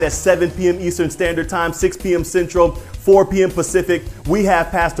At 7 p.m. Eastern Standard Time, 6 p.m. Central, 4 p.m. Pacific, we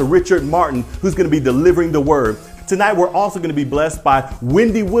have Pastor Richard Martin, who's going to be delivering the word. Tonight, we're also going to be blessed by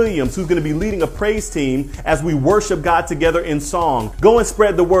Wendy Williams, who's going to be leading a praise team as we worship God together in song. Go and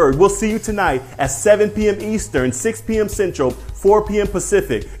spread the word. We'll see you tonight at 7 p.m. Eastern, 6 p.m. Central, 4 p.m.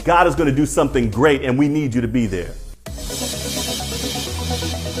 Pacific. God is going to do something great, and we need you to be there.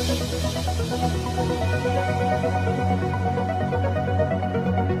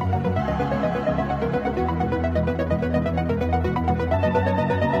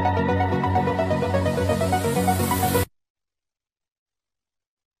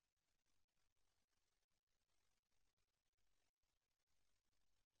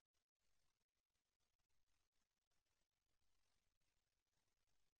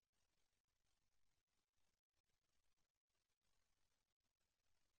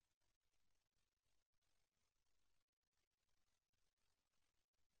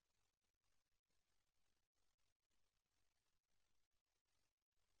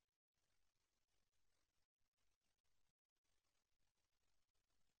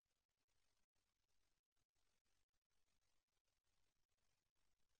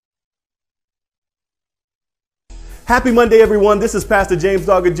 Happy Monday, everyone. This is Pastor James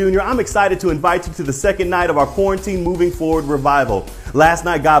Doggett Jr. I'm excited to invite you to the second night of our Quarantine Moving Forward Revival. Last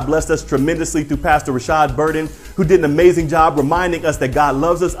night, God blessed us tremendously through Pastor Rashad Burden, who did an amazing job reminding us that God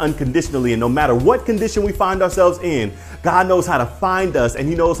loves us unconditionally. And no matter what condition we find ourselves in, God knows how to find us and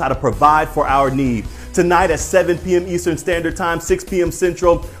He knows how to provide for our need. Tonight at 7 p.m. Eastern Standard Time, 6 p.m.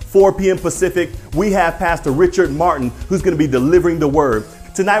 Central, 4 p.m. Pacific, we have Pastor Richard Martin, who's going to be delivering the word.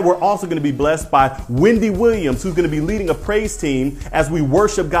 Tonight, we're also going to be blessed by Wendy Williams, who's going to be leading a praise team as we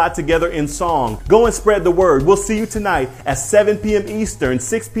worship God together in song. Go and spread the word. We'll see you tonight at 7 p.m. Eastern,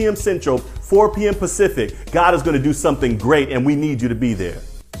 6 p.m. Central, 4 p.m. Pacific. God is going to do something great, and we need you to be there.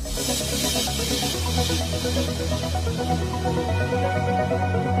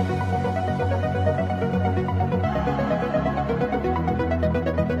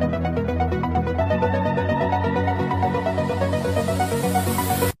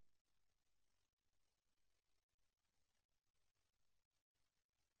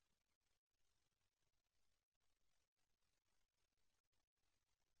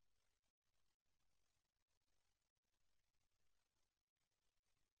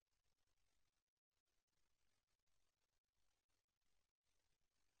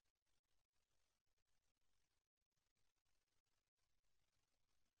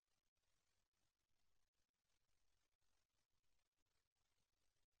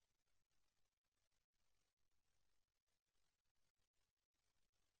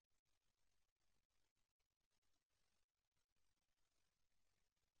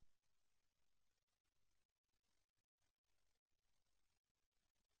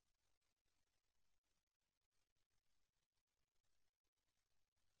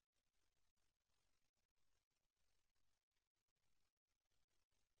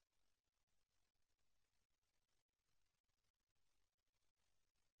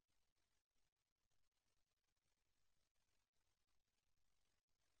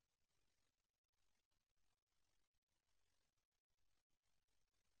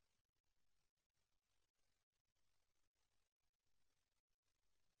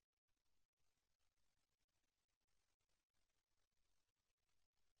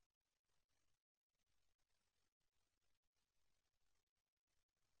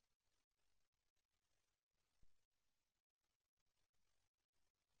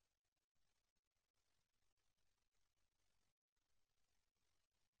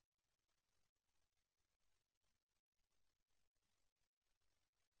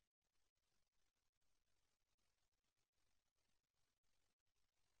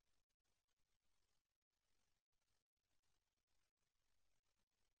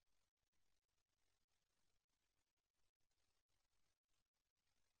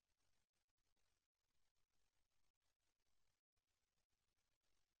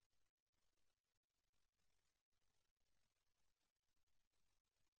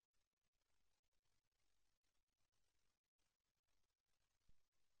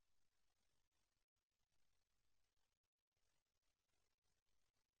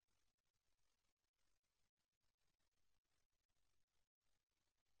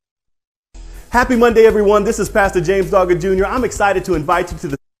 Happy Monday, everyone. This is Pastor James Doggett Jr. I'm excited to invite you to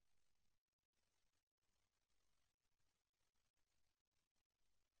the